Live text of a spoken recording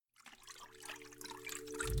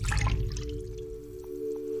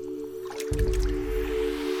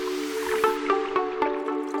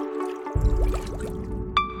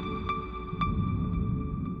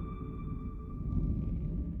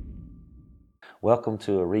Welcome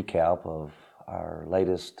to a recap of our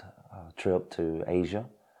latest trip to Asia,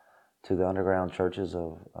 to the underground churches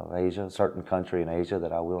of Asia, a certain country in Asia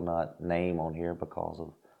that I will not name on here because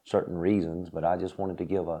of certain reasons, but I just wanted to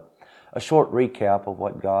give a short recap of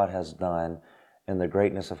what God has done and the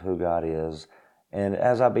greatness of who God is. And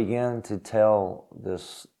as I begin to tell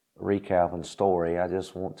this recap and story, I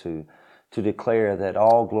just want to declare that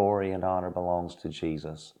all glory and honor belongs to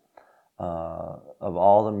Jesus. Of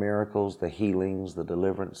all the miracles, the healings, the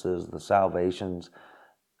deliverances, the salvations,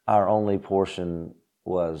 our only portion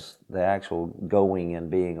was the actual going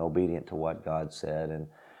and being obedient to what God said. And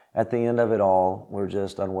at the end of it all, we're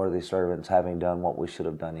just unworthy servants having done what we should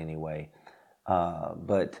have done anyway.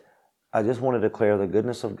 But I just want to declare the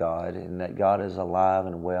goodness of God and that God is alive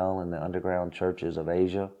and well in the underground churches of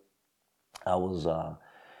Asia. I was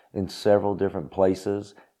in several different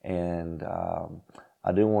places, and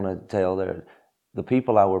I do want to tell that the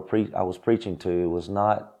people I was preaching to was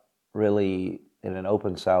not really in an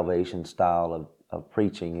open salvation style of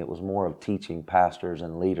preaching. It was more of teaching pastors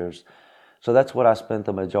and leaders. So that's what I spent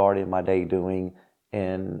the majority of my day doing,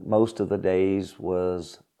 and most of the days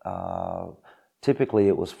was typically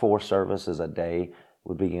it was 4 services a day.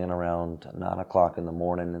 Would begin around 9 o'clock in the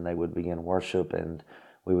morning, and they would begin worship, and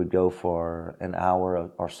we would go for an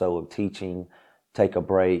hour or so of teaching, take a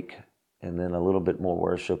break, and then a little bit more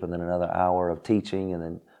worship, and then another hour of teaching, and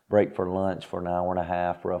then break for lunch for an hour and a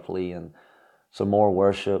half roughly, and some more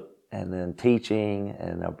worship, and then teaching,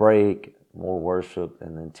 and a break, more worship,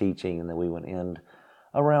 and then teaching, and then we would end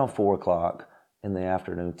around 4 o'clock in the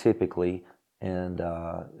afternoon typically, and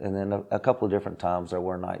then a couple of different times there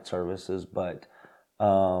were night services, but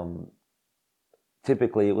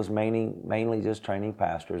typically it was mainly just training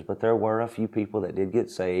pastors, but there were a few people that did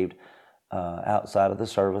get saved outside of the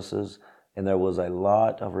services, and there was a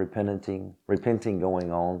lot of repenting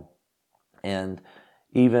going on. And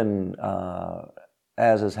even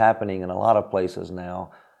as is happening in a lot of places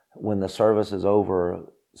now, when the service is over,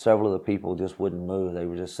 several of the people just wouldn't move. They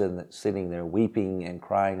were just sitting there weeping and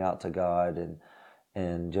crying out to God,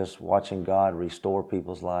 and just watching God restore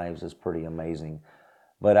people's lives is pretty amazing.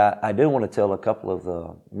 But I do want to tell a couple of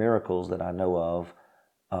the miracles that I know of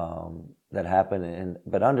that happened.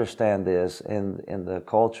 But understand this, in the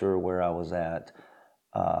culture where I was at,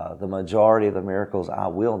 the majority of the miracles I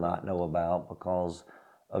will not know about because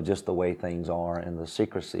of just the way things are and the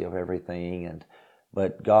secrecy of everything.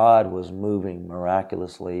 But God was moving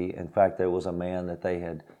miraculously. In fact, there was a man that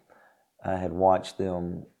I had watched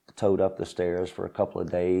them towed up the stairs for a couple of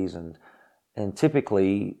days, and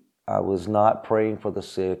typically I was not praying for the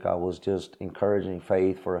sick. I was just encouraging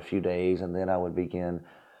faith for a few days, and then I would begin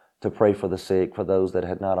to pray for the sick, for those that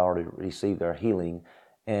had not already received their healing.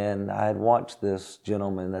 And I had watched this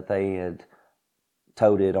gentleman that they had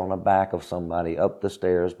toted on the back of somebody up the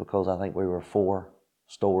stairs, because I think we were 4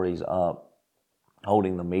 stories up,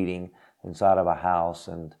 holding the meeting inside of a house,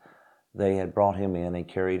 and they had brought him in and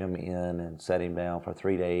carried him in and set him down for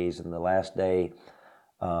 3 days. And the last day,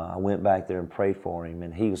 I went back there and prayed for him,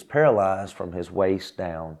 and he was paralyzed from his waist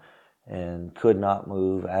down and could not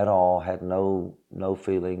move at all, had no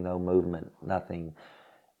feeling, no movement, nothing.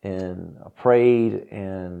 And I prayed,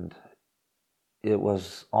 and it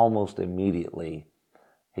was almost immediately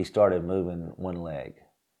he started moving one leg,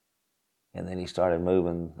 and then he started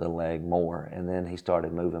moving the leg more, and then he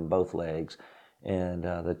started moving both legs, and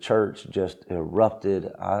the church just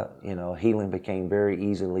erupted. Healing became very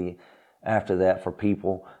easily after that for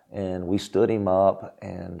people, and we stood him up,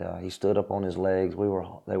 and he stood up on his legs.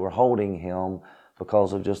 They were holding him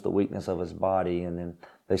because of just the weakness of his body, and then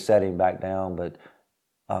they set him back down. But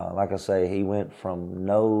like I say, he went from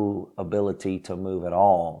no ability to move at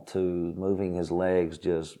all to moving his legs,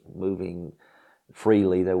 just moving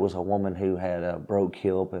freely. There was a woman who had a broke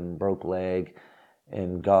hip and broke leg,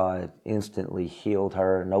 and God instantly healed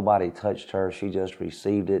her. Nobody touched her. She just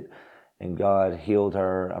received it, and God healed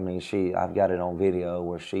her. I mean, I've got it on video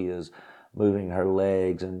where she is moving her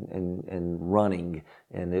legs and running,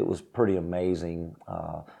 and it was pretty amazing.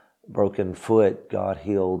 Broken foot, God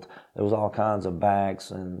healed. There was all kinds of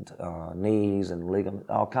backs and knees and ligaments,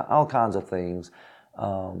 all kinds of things.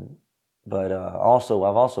 But I've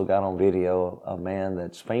also got on video a man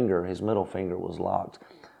that's his middle finger was locked.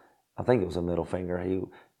 I think it was a middle finger.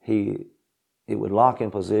 It would lock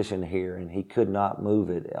in position here, and he could not move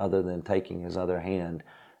it other than taking his other hand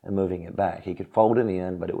and moving it back. He could fold it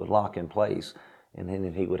in, but it would lock in place, and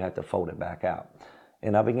then he would have to fold it back out.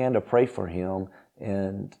 And I began to pray for him,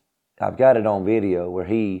 and I've got it on video where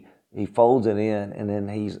he folds it in, and then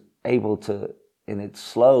he's able to, and it's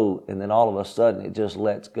slow, and then all of a sudden it just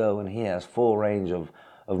lets go, and he has full range of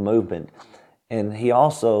movement. And he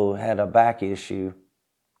also had a back issue.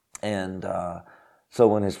 And so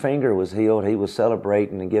when his finger was healed, he was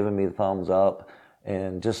celebrating and giving me the thumbs up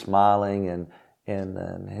and just smiling.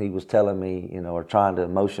 And he was telling me, or trying to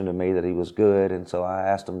motion to me that he was good. And so I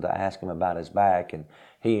asked him to ask him about his back. And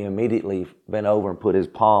he immediately bent over and put his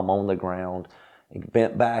palm on the ground. He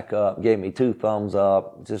bent back up, gave me 2 thumbs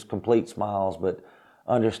up, just complete smiles, but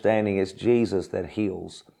understanding it's Jesus that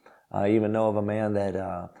heals. I even know of a man that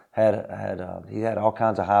he had all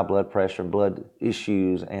kinds of high blood pressure, blood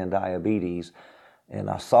issues, and diabetes. And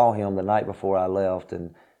I saw him the night before I left,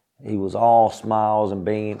 and he was all smiles and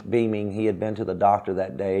beaming. He had been to the doctor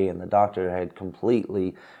that day, and the doctor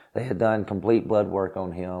they had done complete blood work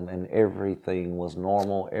on him, and everything was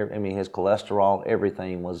normal. His cholesterol,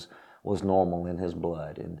 everything was normal in his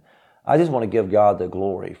blood. And I just want to give God the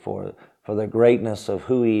glory for the greatness of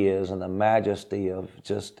who He is and the majesty of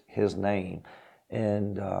just His name.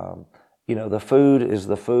 And, the food is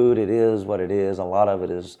the food. It is what it is. A lot of it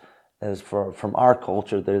is from our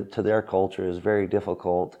culture to their culture is very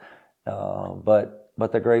difficult. But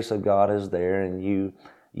the grace of God is there, and you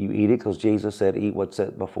eat it because Jesus said, eat what's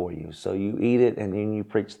set before you. So you eat it, and then you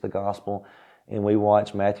preach the gospel. And we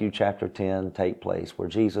watch Matthew chapter 10 take place, where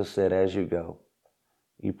Jesus said, as you go,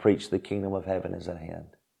 you preach the kingdom of heaven is at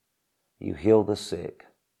hand. You heal the sick.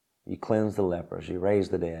 You cleanse the lepers. You raise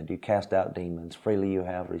the dead. You cast out demons. Freely you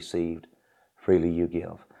have received. Freely you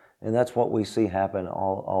give. And that's what we see happen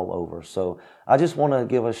all over. So I just want to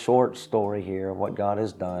give a short story here of what God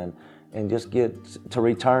has done, and just get to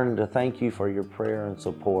return to thank you for your prayer and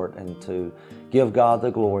support, and to give God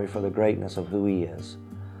the glory for the greatness of who He is.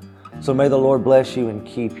 So may the Lord bless you and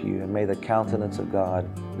keep you, and may the countenance of God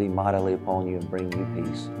be mightily upon you and bring you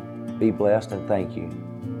peace. Be blessed, and thank you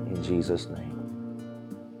in Jesus' name.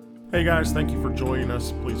 Hey guys, thank you for joining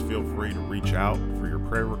us. Please feel free to reach out for your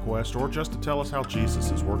prayer request, or just to tell us how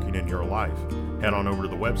Jesus is working in your life. Head on over to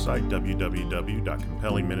the website,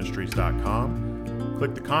 www.compellingministries.com.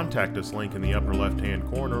 Click the Contact Us link in the upper left-hand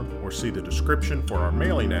corner, or see the description for our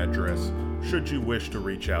mailing address should you wish to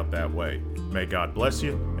reach out that way. May God bless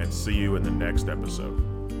you, and see you in the next episode.